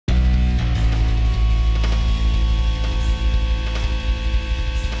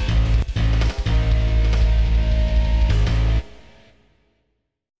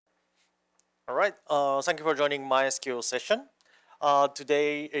right, thank you for joining MySQL session.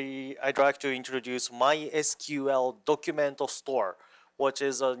 Today, I'd like to introduce MySQL document store, which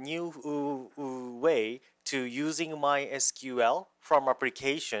is a new way to using MySQL from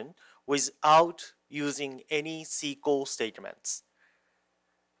application without using any SQL statements,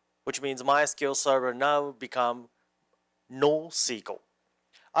 which means MySQL server now become NoSQL.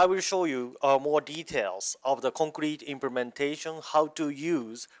 I will show you more details of the concrete implementation, how to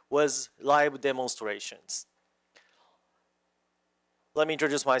use with live demonstrations. Let me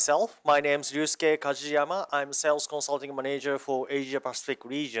introduce myself. My name is Ryusuke KAJIYAMA. I'm Sales Consulting Manager for Asia Pacific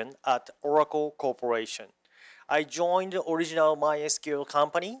region at Oracle Corporation. I joined the original MySQL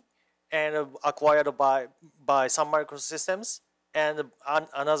company and acquired by Sun Microsystems and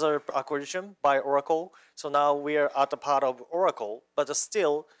another acquisition by Oracle. So now we are at the part of Oracle, but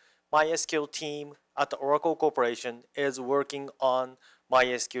still MySQL team at the Oracle Corporation is working on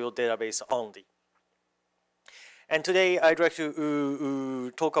MySQL database only. And today I'd like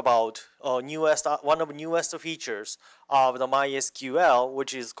to talk about one of the newest features of the MySQL,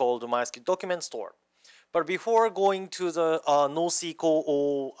 which is called the MySQL document store. But before going to the NoSQL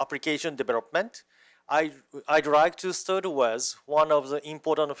or application development, I'd like to start with one of the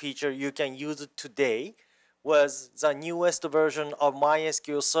important features you can use today was the newest version of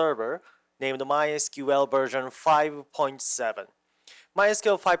MySQL server named MySQL version 5.7.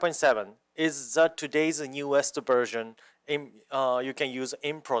 MySQL 5.7 is today's newest version you can use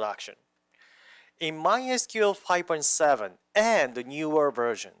in production. In MySQL 5.7 and newer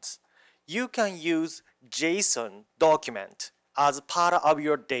versions, you can use JSON document as part of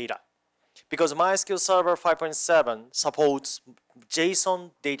your data, because MySQL Server 5.7 supports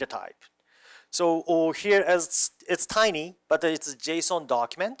JSON data type. So here as it's tiny, but it's a JSON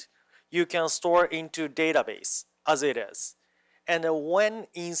document. You can store into database as it is. And when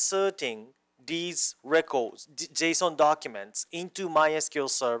inserting these records, JSON documents into MySQL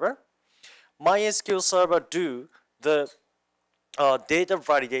Server do the data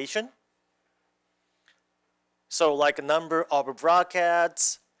validation. So like number of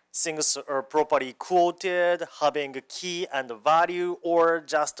brackets, things are properly quoted, having a key and a value, or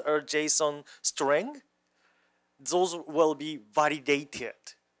just a JSON string, those will be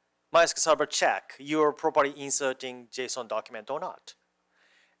validated. MySQL Server check you're properly inserting JSON document or not.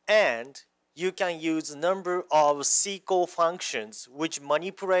 And you can use a number of SQL functions which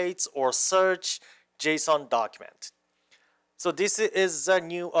manipulates or search JSON document. So this is the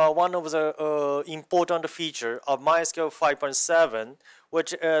new one of the important feature of MySQL 5.7,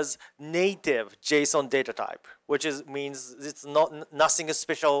 which is native JSON data type, which means it's nothing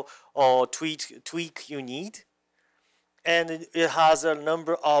special or tweak you need, and it has a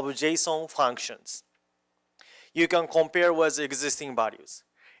number of JSON functions. You can compare with existing values.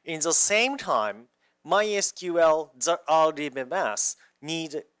 In the same time, MySQL, the RDBMS,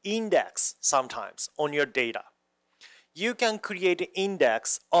 need index sometimes on your data. You can create an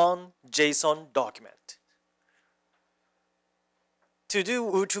index on JSON document.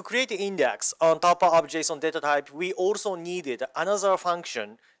 To create an index on top of JSON data type, we also needed another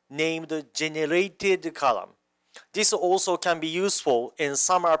function named generated column. This also can be useful in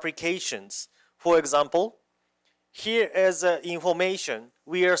some applications. For example, here is information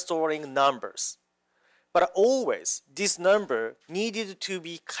we are storing numbers. But always this number needed to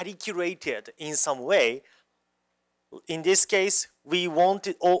be calculated in some way. In this case, we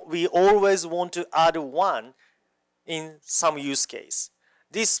always want to add 1 in some use case.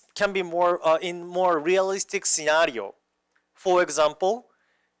 This can be more in more realistic scenario. For example,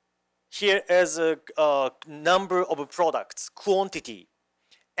 here is a number of products, quantity,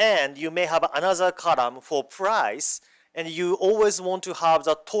 and you may have another column for price, and you always want to have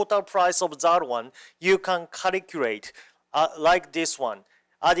the total price of that one. You can calculate like this one,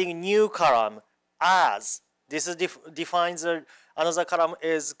 adding new column as. This is defines another column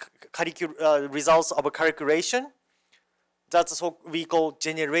is results of a calculation. That's what we call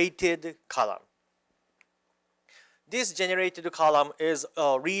generated column. This generated column is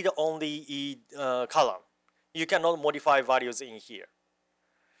a read-only column. You cannot modify values in here.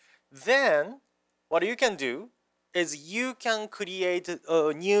 Then what you can do is you can create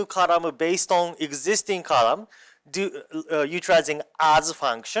a new column based on existing column, utilizing as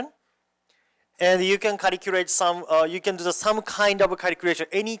function. And you can calculate you can do some kind of a calculation,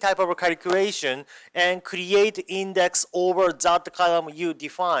 any type of a calculation, and create index over that column you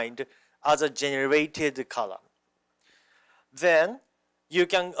defined as a generated column. Then you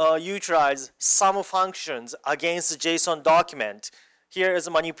can utilize some functions against JSON document. Here is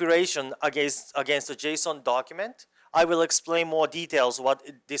a manipulation against a JSON document. I will explain more details what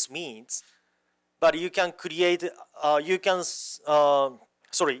this means. but you can create, you can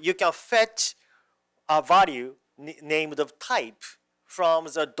fetch a value named of type from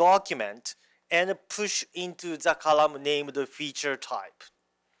the document and push into the column named feature type.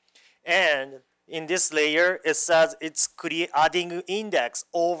 And in this layer, it says it's adding index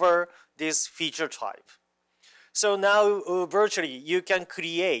over this feature type. So now virtually you can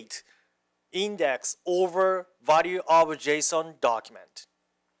create index over value of JSON document.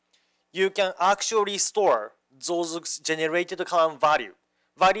 You can actually store those generated column value.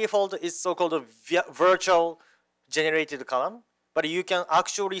 By default, it's so-called virtual generated column, but you can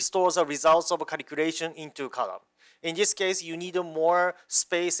actually store the results of a calculation into column. In this case, you need more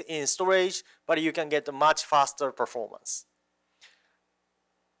space in storage, but you can get a much faster performance.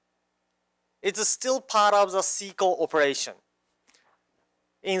 It's still part of the SQL operation.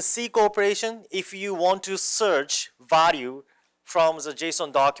 In SQL operation, if you want to search value from the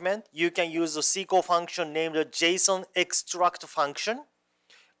JSON document, you can use the SQL function named the JSON extract function,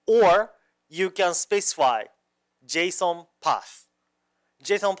 or you can specify JSON path.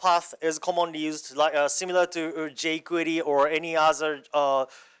 JSON path is commonly used similar to jQuery or any other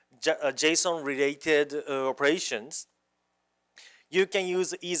JSON related operations. You can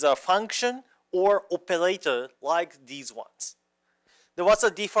use either function or operator like these ones. Then what's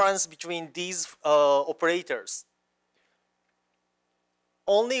the difference between these operators?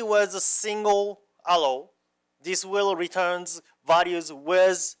 Only with a single arrow, this will returns values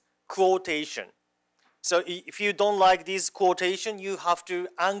with quotation. So if you don't like this quotation, you have to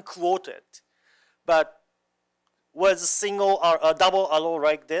unquote it. But with a single or a double arrow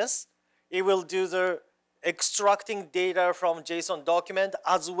like this, it will do the extracting data from JSON document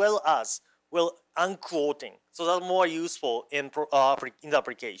as well as will unquoting. So that's more useful in the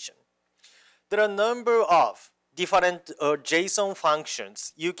application. There are a number of different JSON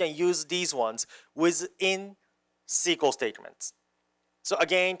functions. You can use these ones within SQL statements. So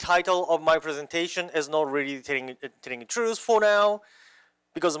again, title of my presentation is not really telling the truth for now,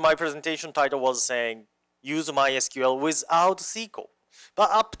 because my presentation title was saying use MySQL without SQL.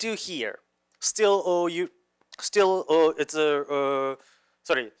 But up to here, still it's the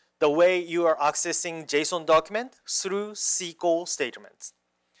way you are accessing JSON document through SQL statements.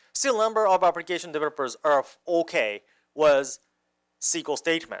 Still, number of application developers are okay with SQL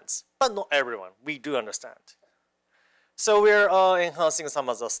statements, but not everyone. We do understand. So we're enhancing some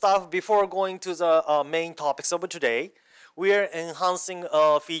of the stuff. Before going to the main topics of today, we are enhancing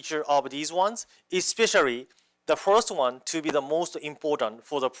a feature of these ones, especially the first one to be the most important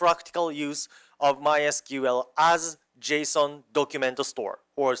for the practical use of MySQL as JSON document store,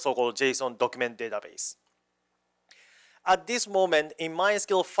 or so-called JSON document database. At this moment in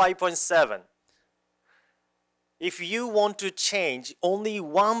MySQL 5.7, if you want to change only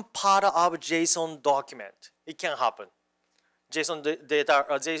one part of JSON document, it can happen.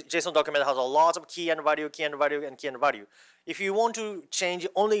 JSON document has a lot of key and value, key and value, and key and value. If you want to change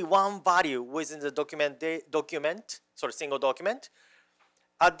only one value within the single document,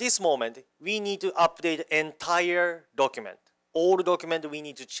 at this moment, we need to update entire document. All the document we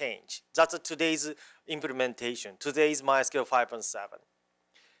need to change. That's today's implementation, today's MySQL 5.7.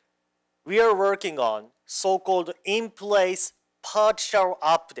 We are working on so-called in-place partial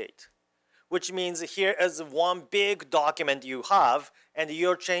update, which means here is one big document you have, and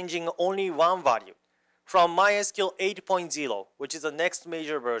you're changing only one value. From MySQL 8.0, which is the next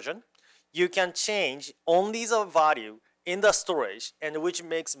major version, you can change only the value in the storage, and which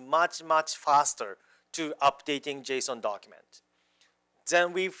makes much faster to updating JSON document.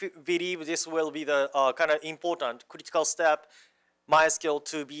 Then we believe this will be the kind of important critical step, MySQL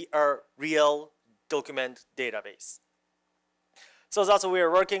to be a real document database. So that's what we are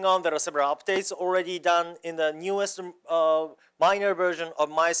working on. There are several updates already done in the newest minor version of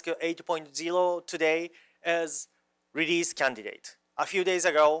MySQL 8.0 today as release candidate. A few days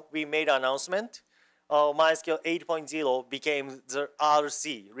ago, we made an announcement. MySQL 8.0 became the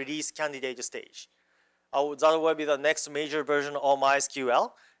R3 release candidate stage. That will be the next major version of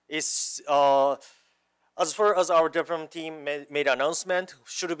MySQL. It's, as far as our development team made an announcement,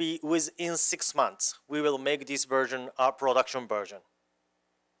 should be within 6 months. We will make this version a production version.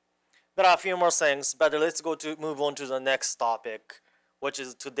 There are a few more things, but let's move on to the next topic, which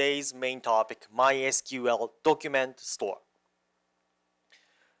is today's main topic, MySQL document store.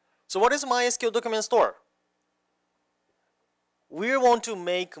 So what is MySQL document store? We want to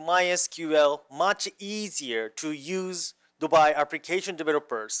make MySQL much easier to use by application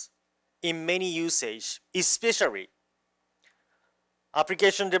developers in many usage, especially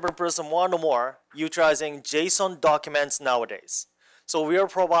application developers more and more utilizing JSON documents nowadays. So we are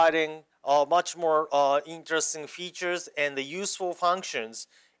providing much more interesting features and the useful functions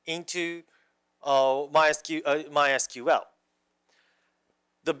into MySQL.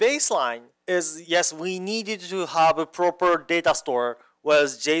 The baseline is, yes, we needed to have a proper data store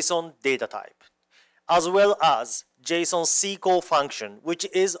with JSON data type, as well as JSON SQL function, which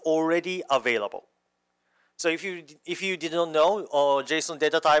is already available. So if you didn't know JSON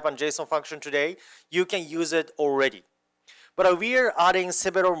data type and JSON function today, you can use it already. But we are adding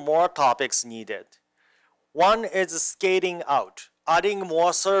several more topics needed. One is scaling out, adding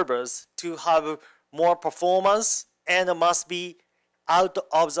more servers to have more performance, and must be out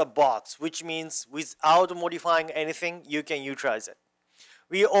of the box, which means without modifying anything, you can utilize it.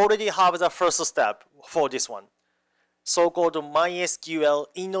 We already have the first step for this one, so-called MySQL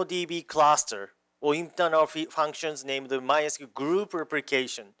InnoDB cluster, or internal functions named the MySQL group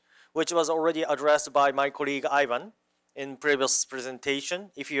replication, which was already addressed by my colleague Ivan in previous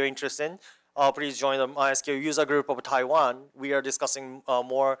presentation. If you're interested, please join the MySQL user group of Taiwan. We are discussing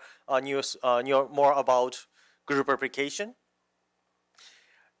more about group replication.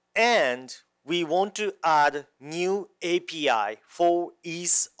 And we want to add new API for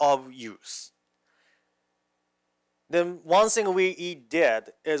ease of use. Then one thing we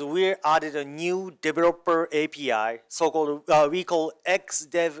did is we added a new developer API, so-called we call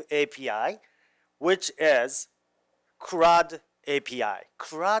XDev API, which is CRUD API.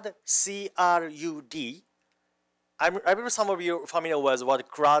 CRUD, C-R-U-D. I believe some of you are familiar with what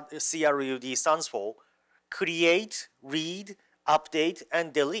CRUD, C-R-U-D stands for. Create, read, update,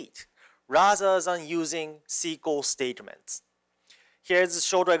 and delete, rather than using SQL statements. Here's a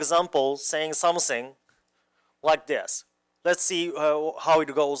short example saying something like this. Let's see how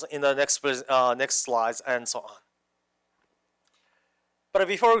it goes in the next slides and so on. But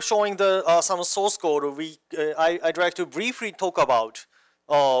before showing the some source code, I'd like to briefly talk about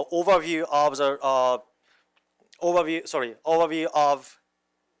overview of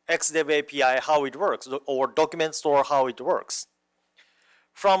XDev API, how it works, or document store, how it works.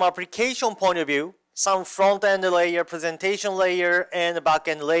 From application point of view, some front-end layer, presentation layer, and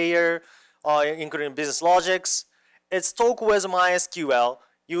back-end layer, including business logics, it's talk with MySQL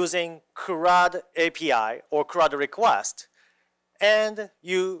using CRUD API or CRUD request, and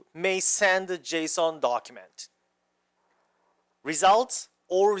you may send a JSON document.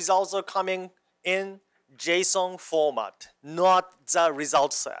 All results are coming in JSON format, not the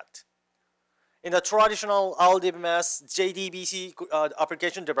result set. In the traditional RDBMS JDBC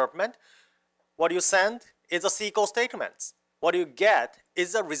application development, what you send is a SQL statements. What you get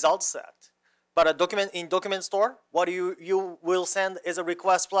is a result set. But in document store, what you will send is a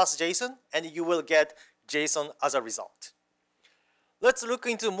request plus JSON, and you will get JSON as a result. Let's look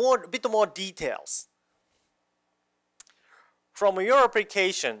into a bit more details. From your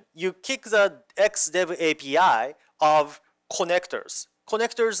application, you kick the XDev API of connectors.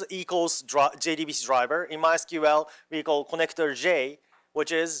 Connectors equals JDBC driver. In MySQL, we call connector J,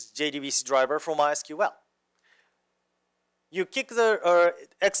 which is JDBC driver for MySQL. You kick the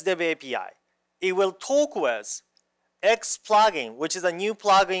XDev API. It will talk with X plugin, which is a new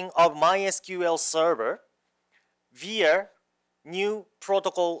plugin of MySQL server, via new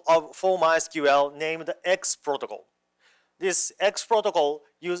protocol for MySQL named X protocol. This X protocol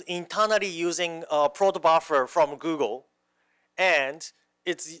internally using protobuffer from Google, and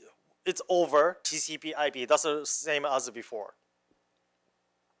it's over TCP/IP. That's the same as before.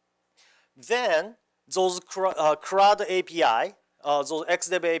 Then those CRUD API, those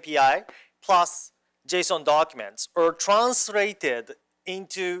XDev API plus JSON documents are translated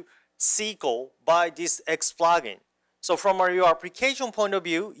into SQL by this X plugin. So from your application point of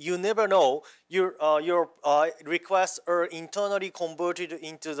view, you never know your requests are internally converted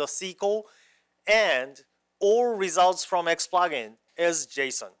into the SQL, and all results from X plugin is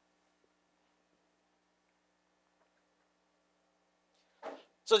JSON.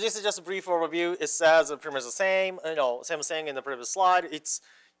 So this is just a brief overview. It says pretty much the same, same thing in the previous slide. It's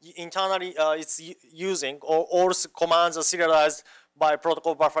internally it's using all commands are serialized by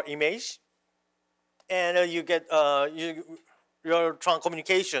protocol buffer image, and you get your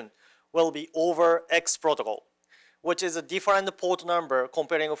communication will be over X protocol, which is a different port number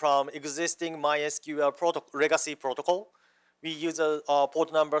comparing from existing MySQL legacy protocol. We use a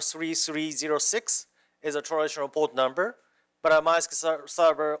port number 3306 is a traditional port number, but a MySQL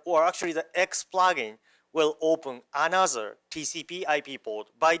server, or actually the X plugin, will open another TCP/IP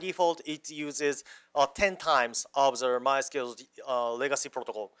port. By default, it uses 10 times of the MySQL legacy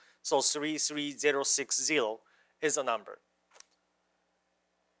protocol. So 33060 is a number.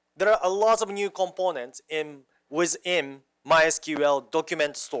 There are a lot of new components within MySQL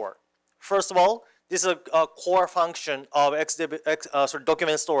document store. First of all, this is a core function of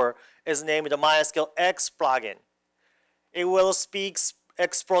document store is named the MySQL X plugin. It will speak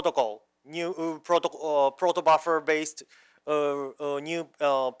X protocol, new proto buffer based new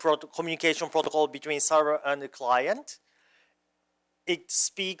communication protocol between server and the client. It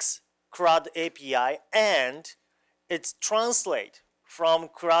speaks CRUD API and it translates from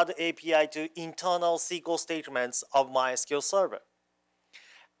CRUD API to internal SQL statements of MySQL server.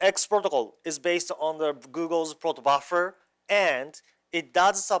 X protocol is based on the Google's proto buffer and it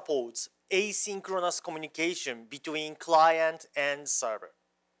does support asynchronous communication between client and server.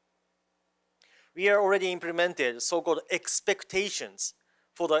 We are already implemented so-called expectations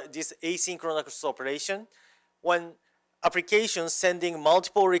for this asynchronous operation when applications sending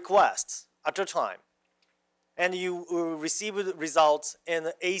multiple requests at a time and you receive results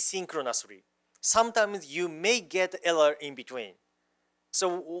in asynchronously. Sometimes you may get error in between.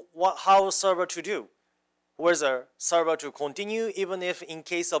 So how server to do? Whether server to continue even if in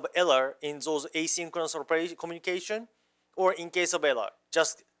case of error in those asynchronous communication, or in case of error,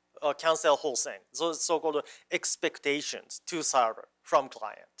 just cancel whole thing. Those so-called expectations to server from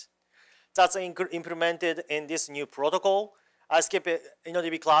client. That's implemented in this new protocol. I skip it,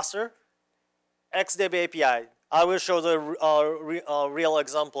 InnoDB cluster, XDB API. I will show the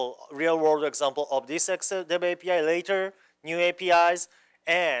real world example of this XDB API later, new APIs,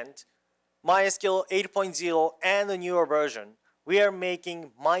 and MySQL 8.0 and the newer version. We are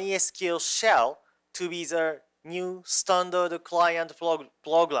making MySQL shell to be the new standard client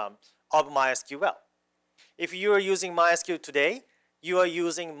program of MySQL. If you are using MySQL today, you are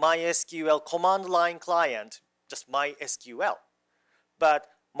using MySQL command line client, just MySQL. But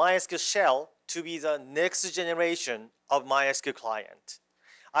MySQL shell to be the next generation of MySQL client.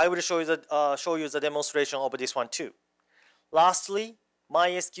 I will show you the demonstration of this one too. Lastly,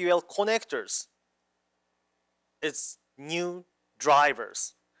 MySQL connectors. It's new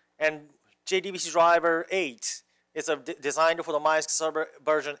drivers. And JDBC driver 8 is designed for the MySQL server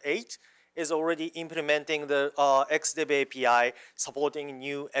version 8 is already implementing the XDB API supporting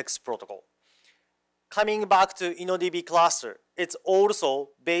new X protocol. Coming back to InnoDB cluster, it's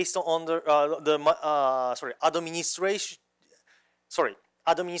also based on the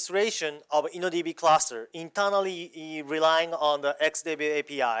administration of InnoDB cluster, internally relying on the XDB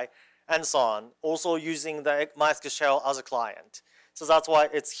API and so on, also using the MySQL shell as a client. So that's why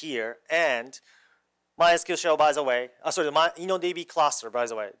it's here. And MySQL shell, by the way, InnoDB cluster, by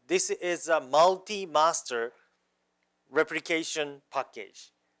the way, this is a multi-master replication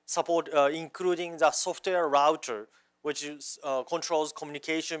package, including the software router, which controls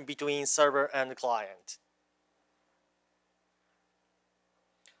communication between server and client.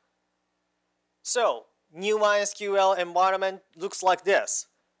 So, new MySQL environment looks like this.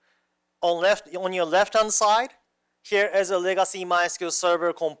 On your left-hand side, here is a legacy MySQL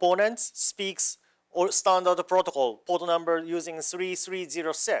server components, speaks or standard protocol, port number using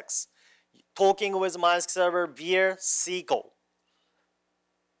 3306, talking with MySQL server via SQL.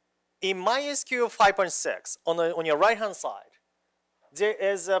 In MySQL 5.6, on your right-hand side, there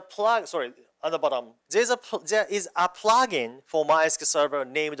is a at the bottom, there is a plugin for MySQL server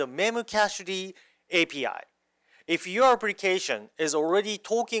named Memcached API. If your application is already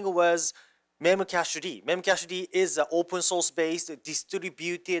talking with Memcached is an open source based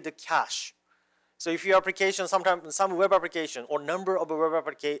distributed cache. So if your application, sometimes some web application or number of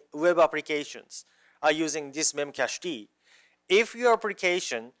web applications are using this Memcached, if your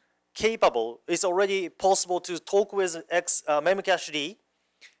application capable, it's already possible to talk with Memcached.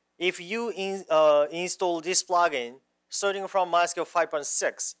 If you install this plugin starting from MySQL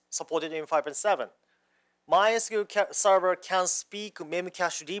 5.6, supported in 5.7, MySQL server can speak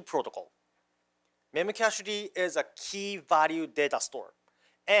Memcached protocol. Memcached is a key value data store,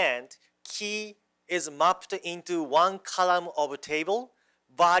 and key is mapped into one column of a table.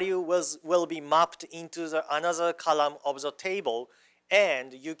 Value will be mapped into another column of the table,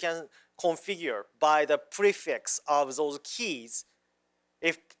 and you can configure by the prefix of those keys.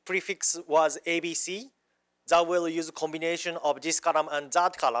 If prefix was ABC, that will use a combination of this column and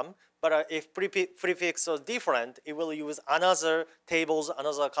that column. But if prefix is different, it will use another tables,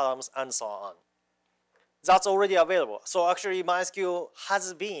 another columns, and so on. That's already available. So actually, MySQL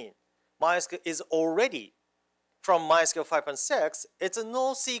is already from MySQL 5.6. It's a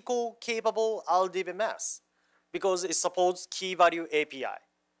NoSQL capable RDBMS because it supports key value API.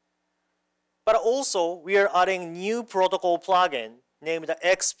 But also, we are adding new protocol plugin named the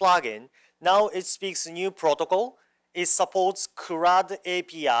X plugin. Now it speaks new protocol. It supports CRUD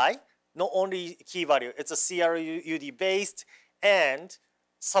API, not only key value. It's a CRUD based, and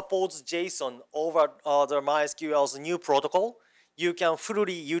supports JSON over the MySQL's new protocol, you can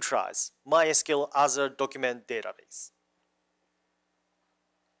fully utilize MySQL as a document database.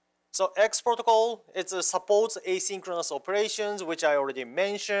 So X protocol, it supports asynchronous operations, which I already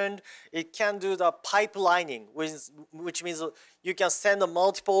mentioned. It can do the pipelining, which means you can send a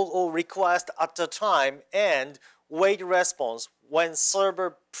multiple requests at a time and wait response when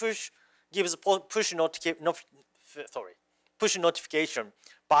server gives push notification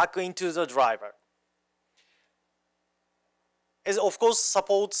back into the driver. It of course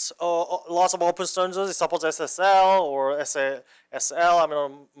supports lots of open standards. It supports SSL or SL. I'm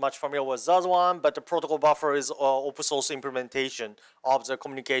not much familiar with that one, but the protocol buffer is open source implementation of the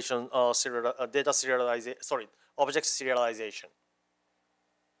communication data serialization. Object serialization.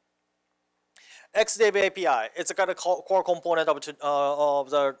 XDev API. It's a kind of core component of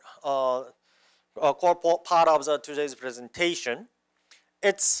the core part of today's presentation.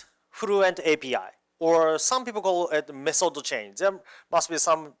 It's Fluent API. Or some people call it method chain. There must be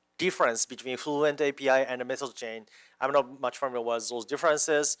some difference between Fluent API and a method chain. I'm not much familiar with those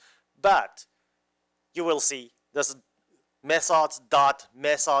differences, but you will see this methods dot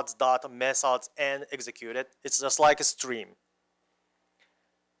methods dot methods and execute it. It's just like a stream.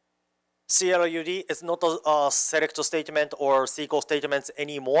 CLUD is not a select statement or SQL statements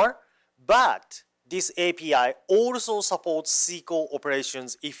anymore, but this API also supports SQL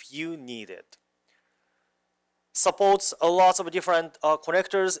operations if you need it. Supports a lot of different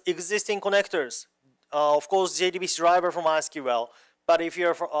connectors, existing connectors. Of course, JDBC driver from MySQL. But if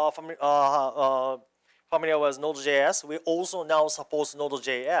you're familiar with Node.js, we also now support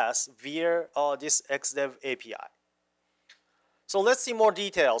Node.js via this XDev API. So let's see more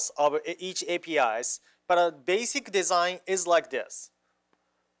details of each APIs. But a basic design is like this.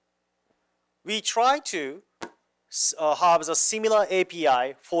 We try to have a similar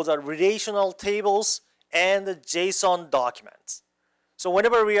API for the relational tables and the JSON documents. So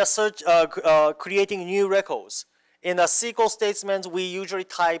whenever we are creating new records, in a SQL statement, we usually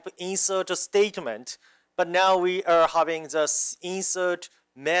type insert a statement, but now we are having the insert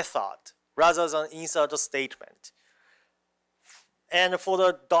method rather than insert a statement. And for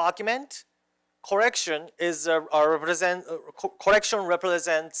the document, correction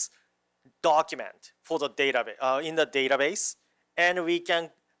represents document for the database in the database, and we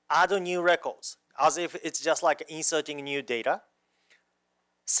can add new records as if it's just like inserting new data.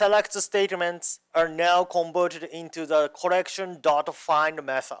 Select statements are now converted into the correction.find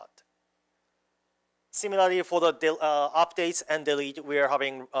method. Similarly, for the updates and delete, we are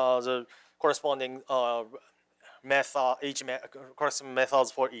having the corresponding corresponding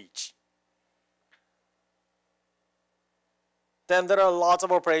methods for each. Then there are lots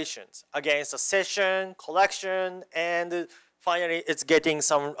of operations against a session, collection, and finally it's getting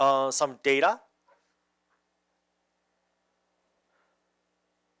some data.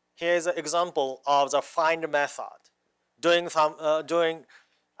 Here's an example of the find method. Doing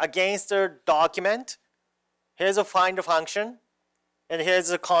against the document, here's a find function, and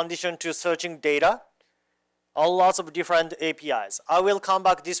here's a condition to searching data. Lots of different APIs. I will come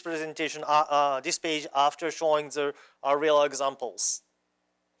back this presentation, this page after showing the real examples.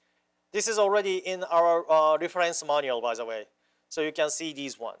 This is already in our reference manual, by the way, so you can see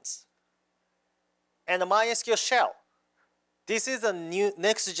these ones. And the MySQL shell. This is a new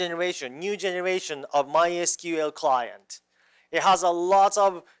generation of MySQL client. It has a lot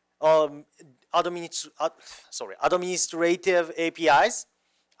of administrative APIs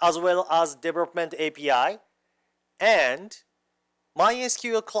as well as development API. And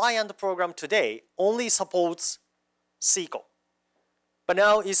MySQL client program today only supports SQL. But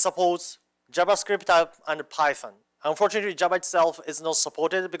now it supports JavaScript and Python. Unfortunately, Java itself is not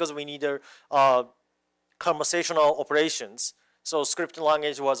supported because we need conversational operations. So scripting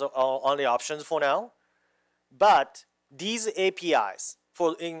language was only options for now. But these APIs,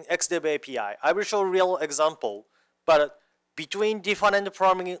 in XDev API, I will show a real example. But between different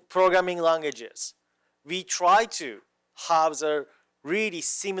programming languages, we try to have the really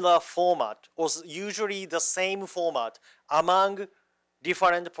similar format, or usually the same format among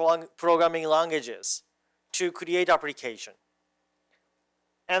different programming languages to create application.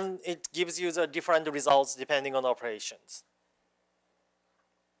 And it gives you the different results depending on operations.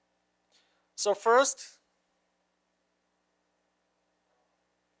 So first,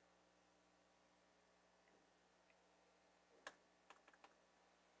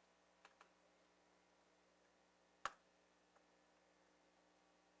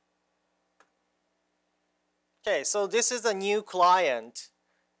 okay, so this is a new client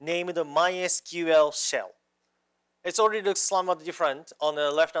named MySQL shell. It's already looks somewhat different on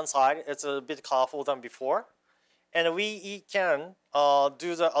the left-hand side. It's a bit colorful than before. And we can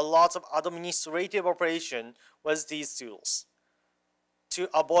do a lot of administrative operation with these tools. To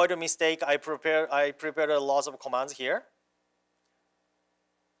avoid a mistake, I prepared a lot of commands here.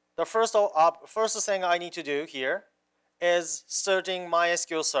 The first thing I need to do here is starting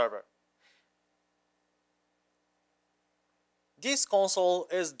MySQL server. This console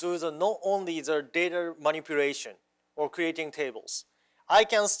is not only the data manipulation or creating tables. I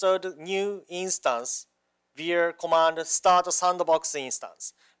can start a new instance via command start sandbox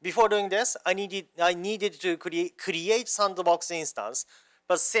instance. Before doing this, I needed to create sandbox instance,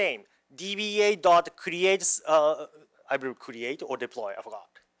 but same dba.create I will create or deploy. I forgot.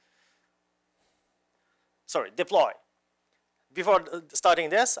 Sorry, deploy. Before starting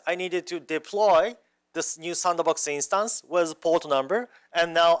this, I needed to deploy this new sandbox instance with port number,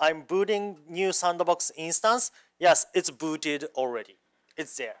 and now I'm booting new sandbox instance. Yes, it's booted already.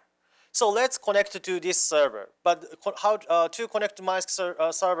 It's there. So let's connect to this server. But how to connect to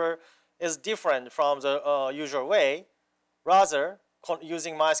MySQL server is different from the usual way. Rather,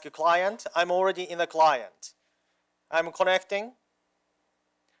 using MySQL client, I'm already in the client. I'm connecting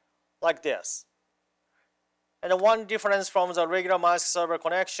like this. And one difference from the regular MySQL server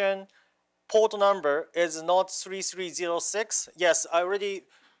connection, port number is not 3306. Yes, I already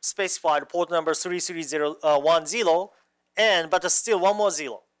specified port number 33010, but still one more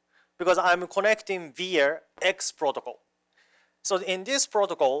zero, because I'm connecting via X protocol. So in this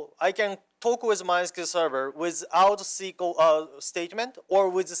protocol, I can talk with MySQL server without SQL statement or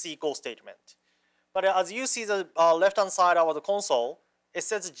with the SQL statement. But as you see the left-hand side of the console, it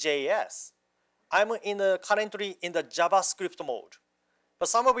says JS. I'm currently in the JavaScript mode. But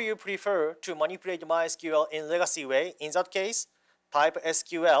some of you prefer to manipulate MySQL in legacy way. In that case, type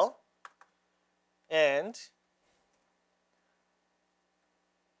SQL and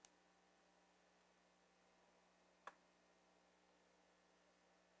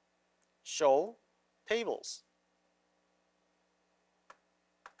show tables.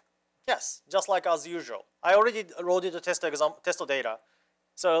 Yes, just like as usual. I already loaded the test data,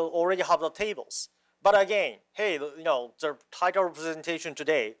 so already have the tables. But again, hey, the title of presentation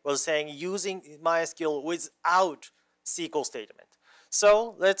today was saying using MySQL without SQL statement.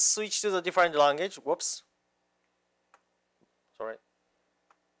 So let's switch to the different language. Whoops. Sorry.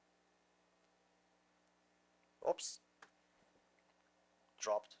 Oops.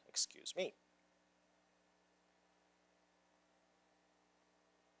 Dropped. Excuse me.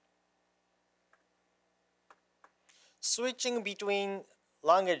 Switching between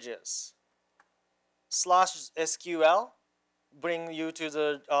languages. /SQL bring you to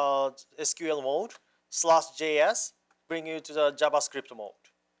the SQL mode. /JS bring you to the JavaScript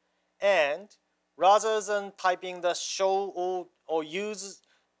mode. And rather than typing the show or use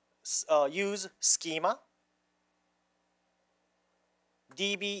schema,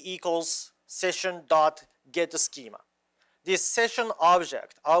 db equals session.getSchema. This session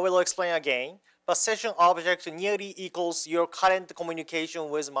object, I will explain again, but session object nearly equals your current communication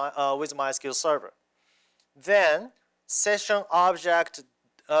with MySQL server. Then session object,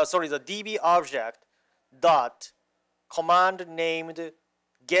 the db object dot command named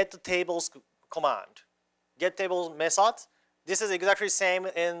get tables command. Get tables method. This is exactly same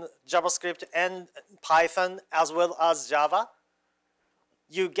in JavaScript and Python as well as Java.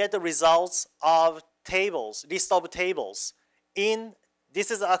 You get the results of tables, list of tables. This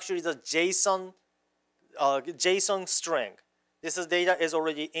is actually the JSON string. This data is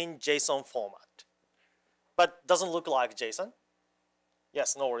already in JSON format, but doesn't look like JSON.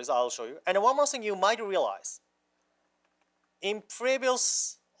 Yes, no worries, I'll show you. And one more thing you might realize. In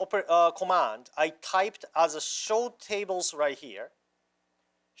previous command, I typed as a show tables right here.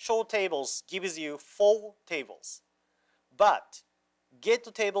 Show tables gives you 4 tables, but get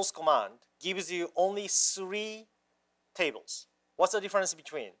tables command gives you only 3 tables. What's the difference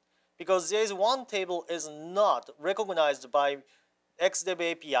between? Because there is one table is not recognized by XDev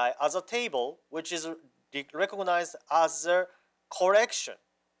API as a table, which is recognized as a collection.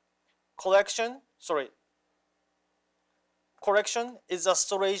 Collection is a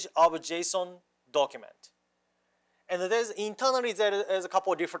storage of a JSON document. And internally there is a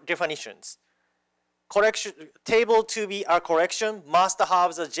couple of different definitions. Table to be a collection must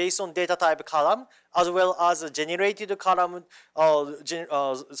have the JSON data type column as well as a generated column,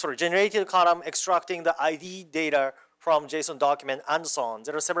 generated column extracting the ID data from JSON document and so on.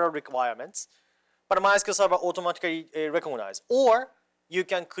 There are several requirements, but MySQL server automatically recognizes. Or you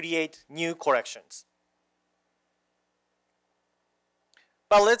can create new collections.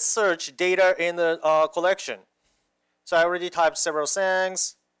 But let's search data in the collection. So I already typed several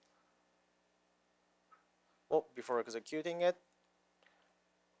things. Oh, before executing it.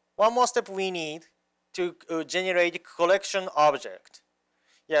 One more step we need to generate collection object.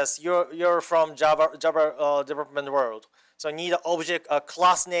 Yes, you're from Java development world. So I need an object, a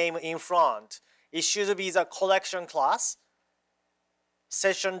class name in front. It should be the collection class.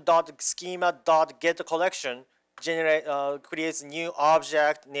 Session.schema.getCollection creates new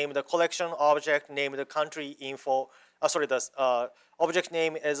object named the collection object named the country info. The object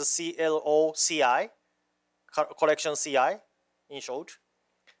name is CLOCI, collection CI in short.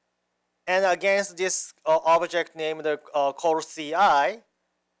 And against this object named call CI,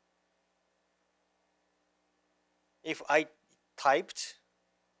 if I typed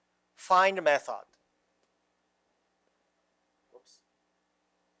find method.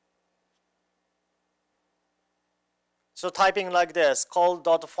 So typing like this,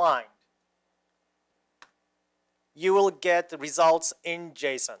 call.find, you will get results in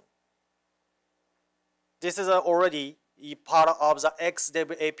JSON. This is already part of the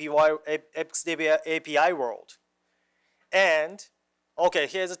XDev API world. And okay,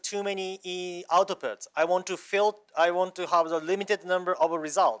 here's too many outputs. I want to have the limited number of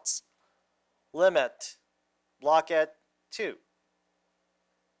results. Limit blocket 2.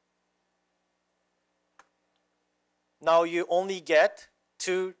 Now you only get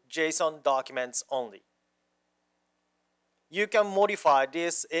 2 JSON documents only. You can modify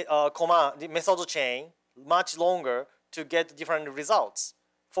this command, the method chain, much longer to get different results.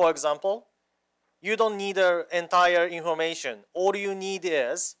 For example, you don't need the entire information. All you need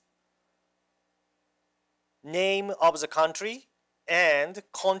is name of the country and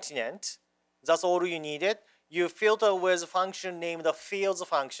continent. That's all you needed. You filter with function named the fields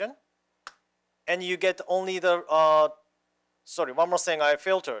function, and you get only the one more thing I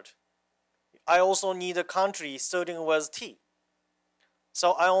filtered. I also need a country starting with T.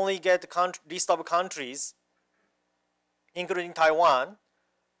 So I only get the list of countries, including Taiwan,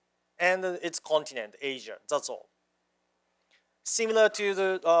 and its continent, Asia. That's all. Similar to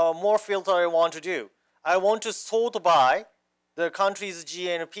the more filter I want to do. I want to sort by the country's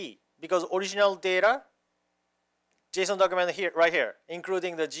GNP because original data, JSON document here, right here,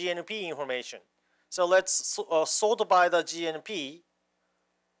 including the GNP information. So let's sort by the GNP.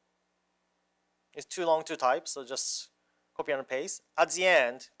 It's too long to type, so just copy and paste. At the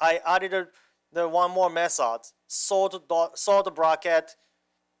end, I added the one more method, sort bracket,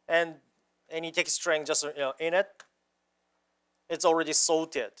 and any text string just in it. It's already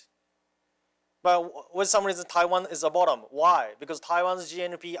sorted. But for some reason, Taiwan is the bottom. Why? Because Taiwan's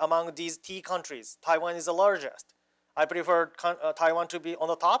GNP among these T countries, Taiwan is the largest. I prefer Taiwan to be on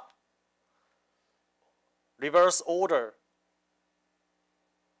the top. Reverse order.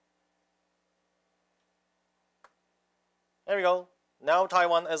 There we go. Now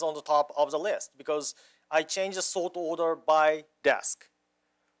Taiwan is on the top of the list because I changed the sort order by desk.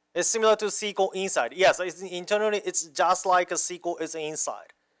 It's similar to SQL inside. Yes, internally it's just like a SQL is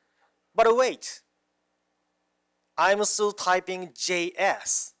inside. But wait, I'm still typing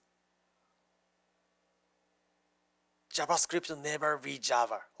JS. JavaScript never be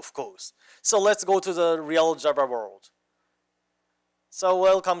Java, of course. So let's go to the real Java world. So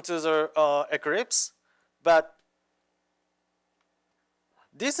welcome to the Eclipse, but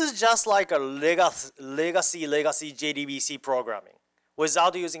this is just like a legacy JDBC programming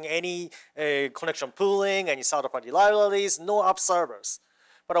without using any connection pooling, any third-party libraries, no app servers.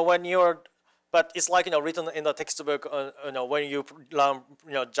 But it's like written in the textbook. When you learn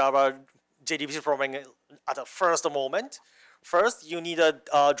Java JDBC programming at the first moment. First, you need a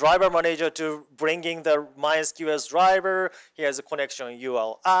driver manager to bring in the MySQL driver. Here's a connection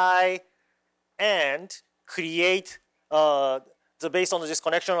URI, and create based on this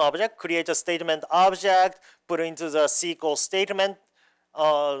connection object, create a statement object, put it into the SQL statement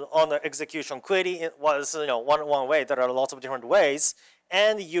on the execution query. It was one way. There are lots of different ways,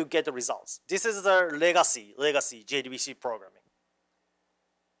 and you get the results. This is the legacy JDBC programming.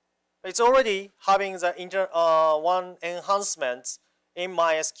 It's already having the one enhancement in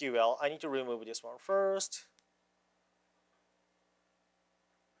MySQL. I need to remove this one first.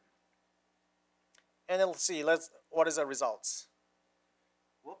 And then let's see, what is the results?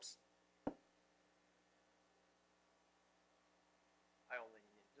 Whoops. I only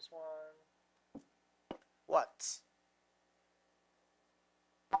need this one. What?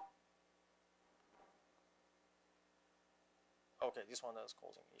 Okay, this one is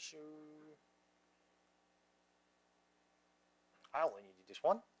causing issue. I only need this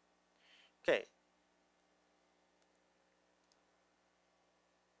one. Okay.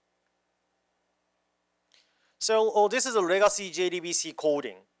 So this is a legacy JDBC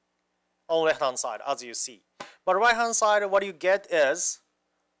coding on left hand side, as you see. But right hand side, what you get is,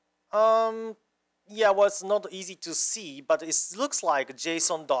 yeah, well, it's not easy to see, but it looks like a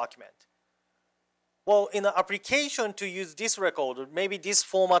JSON document. Well, in the application to use this record, maybe this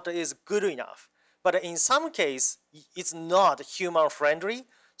format is good enough. But in some case, it's not human friendly.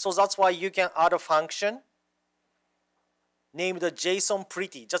 So that's why you can add a function named JSON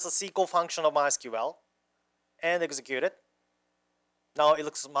pretty, just a SQL function of MySQL, and execute it. Now it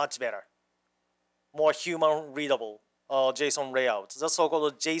looks much better. More human readable JSON layout. That's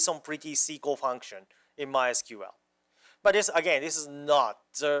so-called JSON pretty SQL function in MySQL. But this, again, this is not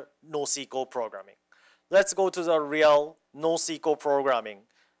the NoSQL programming. Let's go to the real NoSQL programming.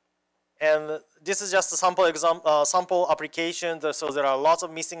 And this is just a sample example, sample application. So there are lots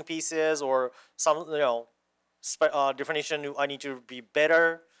of missing pieces or some, definition I need to be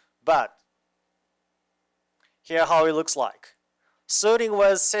better. But here how it looks like. Starting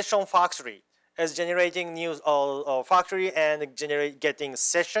with session factory is generating new factory and getting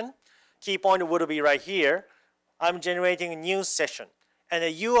session. Key point would be right here. I'm generating a new session. And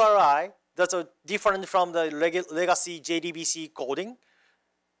the URI, that's different from the legacy JDBC coding.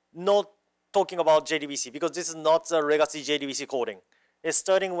 Not talking about JDBC because this is not the legacy JDBC coding. It's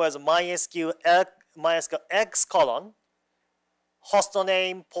starting with MySQL X colon, host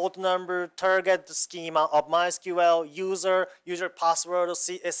name, port number, target schema of MySQL, user password,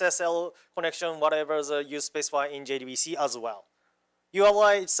 SSL connection, whatever you specify in JDBC as well.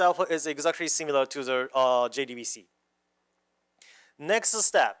 URI itself is exactly similar to the JDBC. Next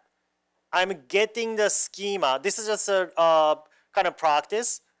step, I'm getting the schema. This is just a kind of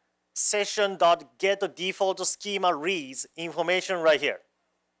practice. Session.get the default schema reads information right here.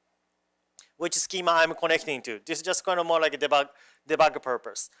 Which schema I'm connecting to. This is just kind of more like a debug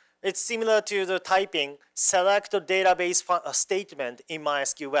purpose. It's similar to the typing select a database statement in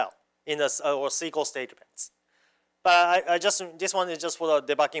MySQL in the or SQL statements. But this one is just for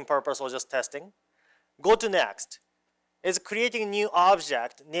the debugging purpose or just testing. Go to next. It's creating a new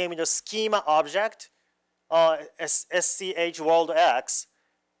object named the schema object, SCH world X.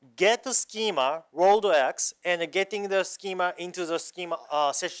 Get the schema world X and getting the schema into the schema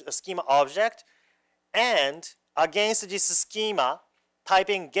object, and against this schema,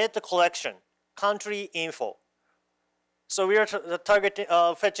 typing get the collection country info. So we are targeting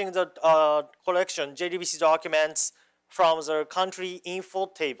fetching the collection JDBC documents from the country info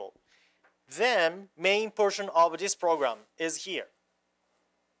table. Then main portion of this program is here.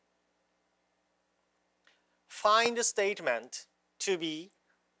 Find the statement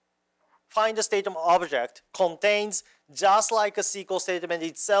object contains just like a SQL statement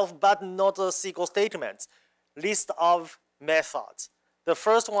itself, but not a SQL statement. List of methods. The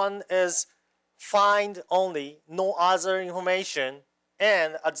first one is find only, no other information,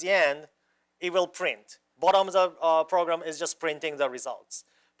 and at the end, it will print. Bottom of the program is just printing the results,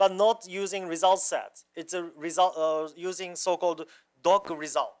 but not using result sets. It's a result using so-called doc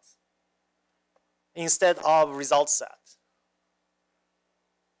results instead of result set.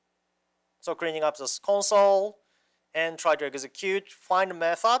 So cleaning up this console and try to execute, find a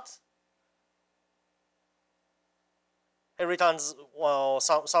method. It returns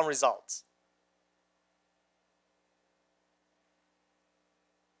some results.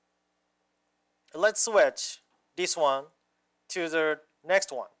 Let's switch this one to the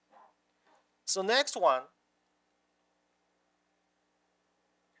next one. So next one,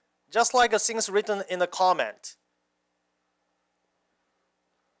 just like the things written in the comment,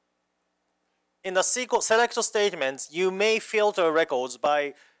 in the SQL select statements, you may filter records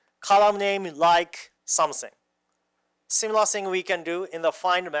by column name like something. Similar thing we can do in the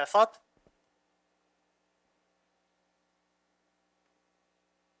find method.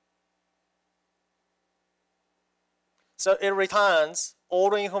 So it returns all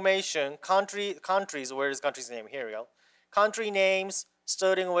the information, countries, where is country's name? Here we go. Country names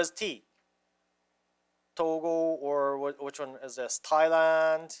starting with T. Togo, or which one is this?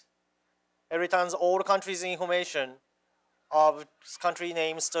 Thailand. It returns all the countries' information of country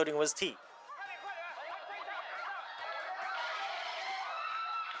names starting with T.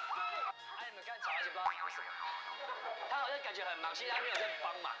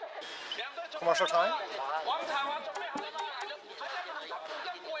 Commercial time?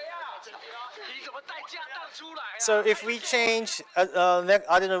 So if we change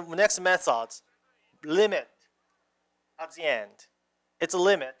next method, limit at the end, it's a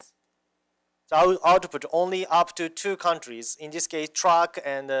limit. So output only up to 2 countries, in this case truck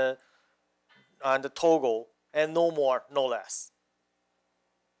and Togo, and no more, no less.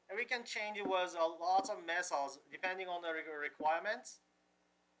 And we can change it with lots of methods depending on the requirements.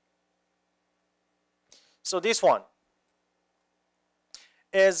 So this one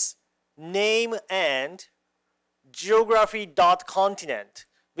is name and geography.continent,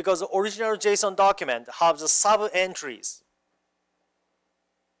 because the original JSON document has the sub-entries.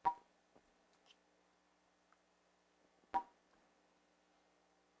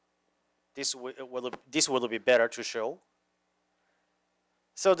 This will be better to show.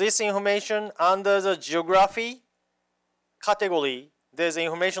 So this information under the geography category, there's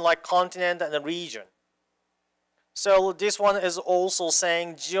information like continent and region. So this one is also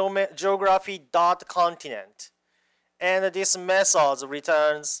saying geography.continent. And this method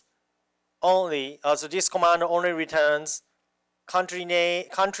returns only, so this command only returns country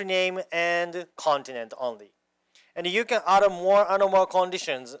name and continent only. And you can add more and more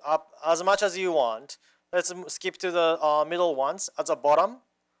conditions up as much as you want. Let's skip to the middle ones at the bottom.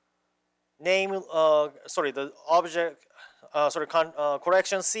 Name, the object,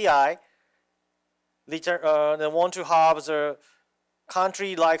 correction CI. They want to have the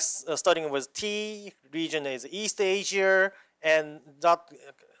country like starting with T, region is East Asia, and that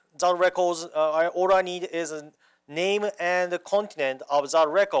records, all I need is a name and the continent of that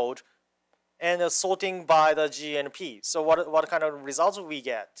record, and sorting by the GNP. So what kind of results we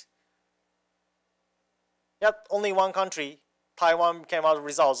get? Yep, only one country, Taiwan, came out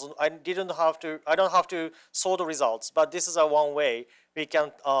results. I don't have to sort the results, but this is a one way we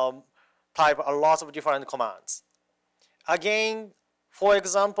can type a lot of different commands. Again, for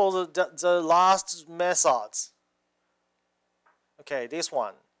example, the last methods. Okay, this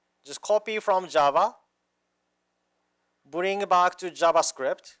one. Just copy from Java, bring back to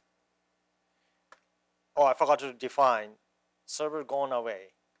JavaScript. Oh, I forgot to define. Server gone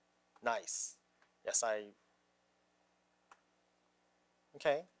away. Nice. Yes,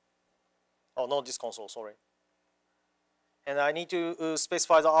 okay. Oh, no, this console, sorry. And I need to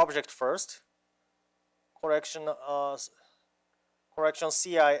specify the object first. Correction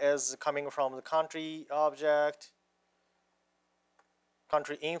CI is coming from the country object.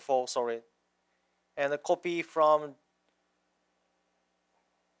 Country info, sorry. And a copy from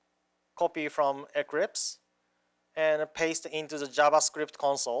Eclipse and paste into the JavaScript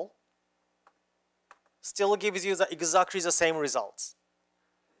console. Still gives you exactly the same results.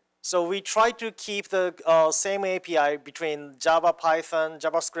 So we try to keep the same API between Java, Python,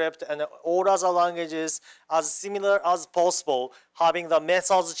 JavaScript, and all other languages as similar as possible, having the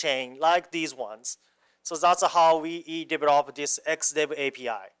methods chain like these ones. So that's how we develop this XDev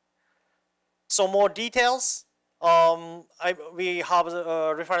API. So more details, we have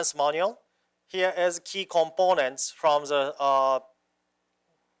the reference manual. Here is key components from the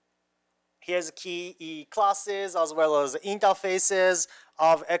here's key classes as well as interfaces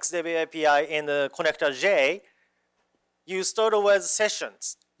of XDev API in the connector J. You start with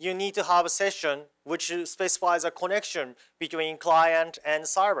sessions. You need to have a session which specifies a connection between client and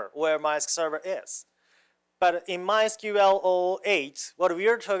server, where MySQL server is. But in MySQL 08, what we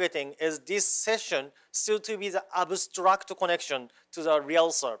are targeting is this session still to be the abstract connection to the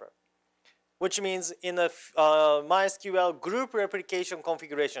real server, which means in the MySQL group replication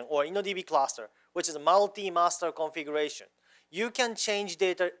configuration or InnoDB cluster, which is a multi-master configuration, you can change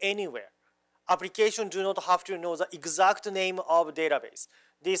data anywhere. Application do not have to know the exact name of database.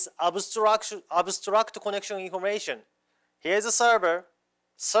 This abstract connection information, here's a server,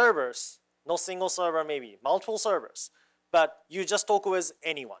 servers, no single server maybe, multiple servers, but you just talk with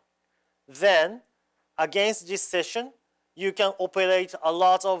anyone. Then, against this session, you can operate a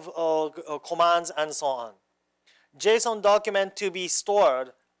lot of commands and so on. JSON document to be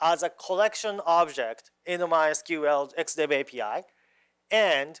stored as a collection object in the MySQL XDev API,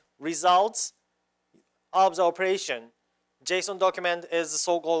 and results of the operation, JSON document is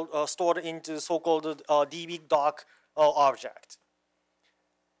so-called stored into so-called dbdoc object.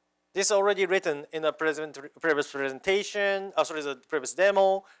 This is already written in the previous presentation, the previous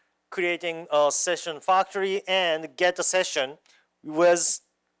demo, creating a session factory and get a session with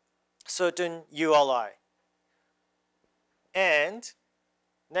certain URI. And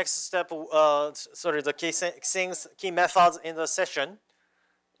next step, the key methods in the session,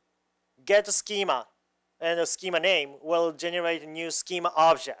 get a schema, and the schema name will generate a new schema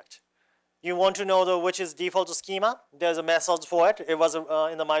object. You want to know which is default schema? There's a method for it. It was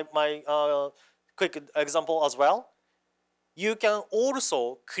in my quick example as well. You can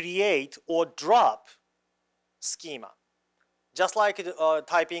also create or drop schema, just like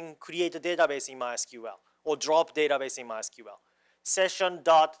typing create a database in MySQL or drop database in MySQL.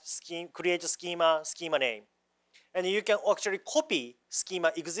 Session.schema, create a schema name. and you can actually copy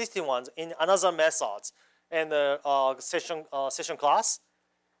schema existing ones in another methods in the session class,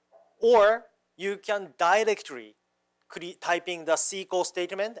 or you can directly typing the SQL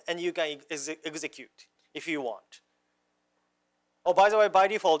statement and you can execute if you want. Oh, by the way, by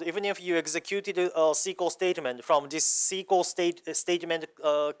default, even if you executed a SQL statement from this SQL statement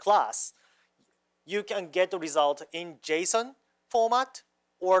class, you can get the result in JSON format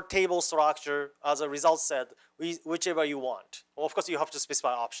or table structure as a result set, whichever you want. Well, of course, you have to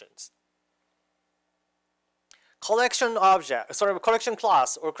specify options. Collection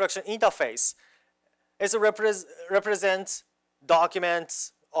class or collection interface is represents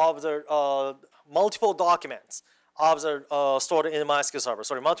documents of the multiple documents of the stored in MySQL server.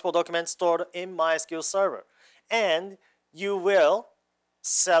 Sorry, multiple documents stored in MySQL server, and you will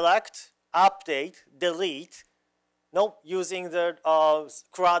select, update, delete, using the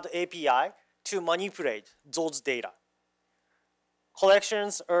CRUD API to manipulate those data.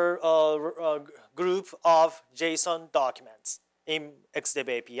 Collections are a group of JSON documents in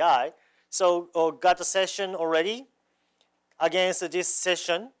XDev API. So got a session already. Against this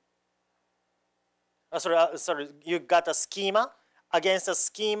session, you got a schema. Against a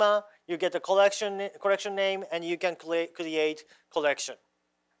schema, you get a collection name, and you can create collection.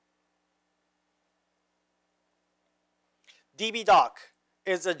 dbdoc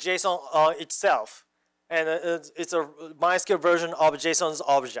is a JSON itself, and it's a MySQL version of JSON's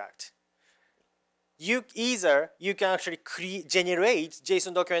object. You can actually generate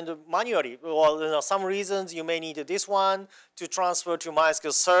JSON document manually. Well, some reasons you may need this one to transfer to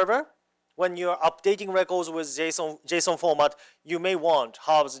MySQL server. When you're updating records with JSON format, you may want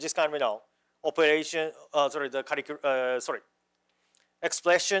have this kind of operation.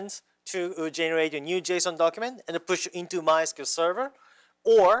 Expressions to generate a new JSON document and push into MySQL server,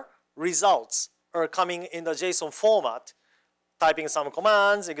 or results are coming in the JSON format, typing some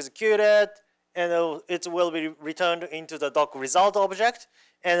commands, execute it, and it will be returned into the doc result object.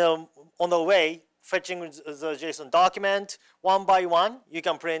 And on the way, fetching the JSON document one by one, you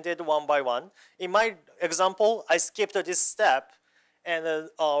can print it one by one. In my example, I skipped this step, and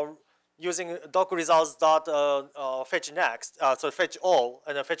using doc results dot fetch next, so fetch all,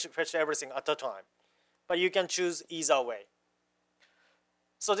 and fetch everything at a time. But you can choose either way.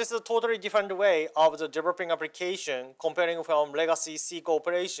 So this is a totally different way of the developing application comparing from legacy SQL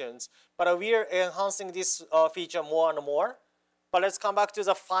operations. But we are enhancing this feature more and more. But let's come back to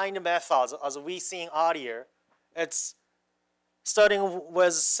the find methods as we seen earlier. It's starting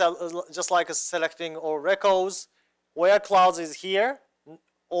with just like selecting all records, where clause is here,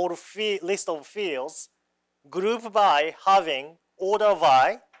 all list of fields, group by having, order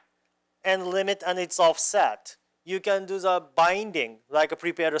by, and limit and its offset. You can do the binding like a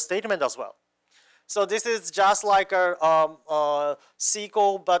prepared statement as well. So this is just like a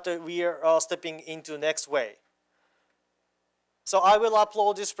SQL, but we are stepping into next way. So I will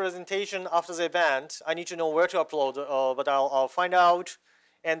upload this presentation after the event. I need to know where to upload, but I'll find out.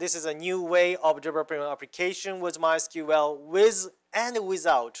 And this is a new way of developing an application with MySQL with and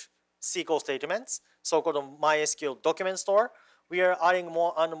without SQL statements, so-called MySQL document store. We are adding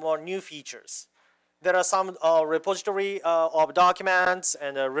more and more new features. There are some repository of documents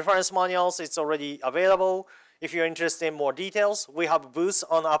and reference manuals. It's already available. If you're interested in more details, we have booths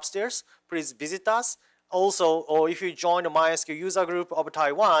on upstairs. Please visit us. Also, or if you join the MySQL user group of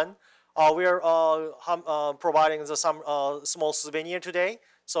Taiwan, we are providing some small souvenir today.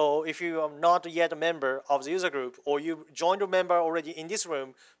 So if you are not yet a member of the user group, or you joined a member already in this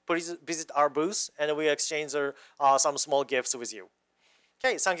room, please visit our booth, and we exchange some small gifts with you.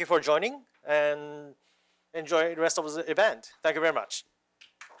 Okay, thank you for joining, and enjoy the rest of the event. Thank you very much.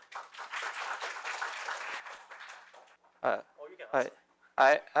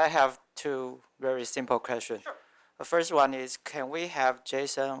 I have two very simple questions. Sure. The first one is, can we have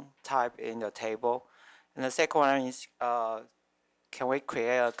JSON type in the table? And the second one is, can we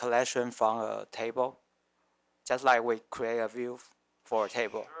create a collection from a table? Just like we create a view for a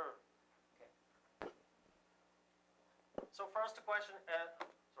table. Sure. Okay. So first question,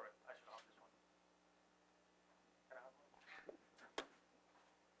 sorry, I should have this one. Can I have one?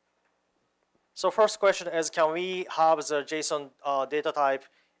 So first question is, can we have the JSON data type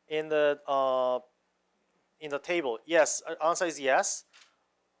in the table? Yes, answer is yes.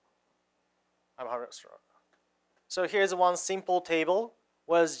 So here's one simple table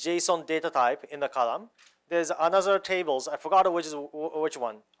with JSON data type in the column. There's another tables, I forgot which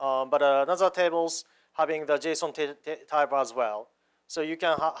one, but another tables having the JSON type as well. So you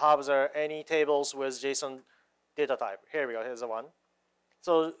can have any tables with JSON data type. Here we go, here's the one.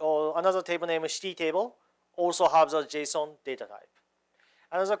 So another table name is city table also have the JSON data type.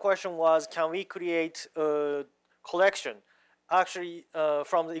 Another question was, can we create a collection actually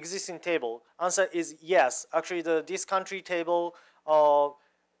from the existing table? Answer is yes. Actually, this country table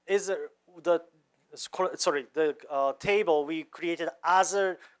is the table we created as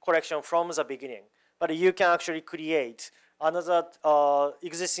a collection from the beginning. But you can actually create another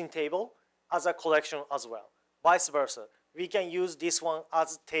existing table as a collection as well. Vice versa. We can use this one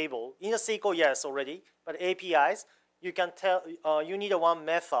as a table. In the SQL, yes, already, but APIs, you can tell, you need one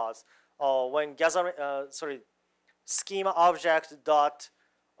method when gathering, schema object dot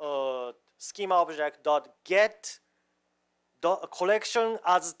get collection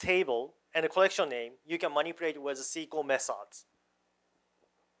as table and a collection name, you can manipulate with SQL methods.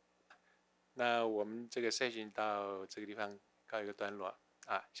 那我们这个session到这个地方告一个段落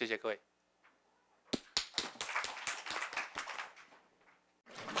啊，谢谢各位。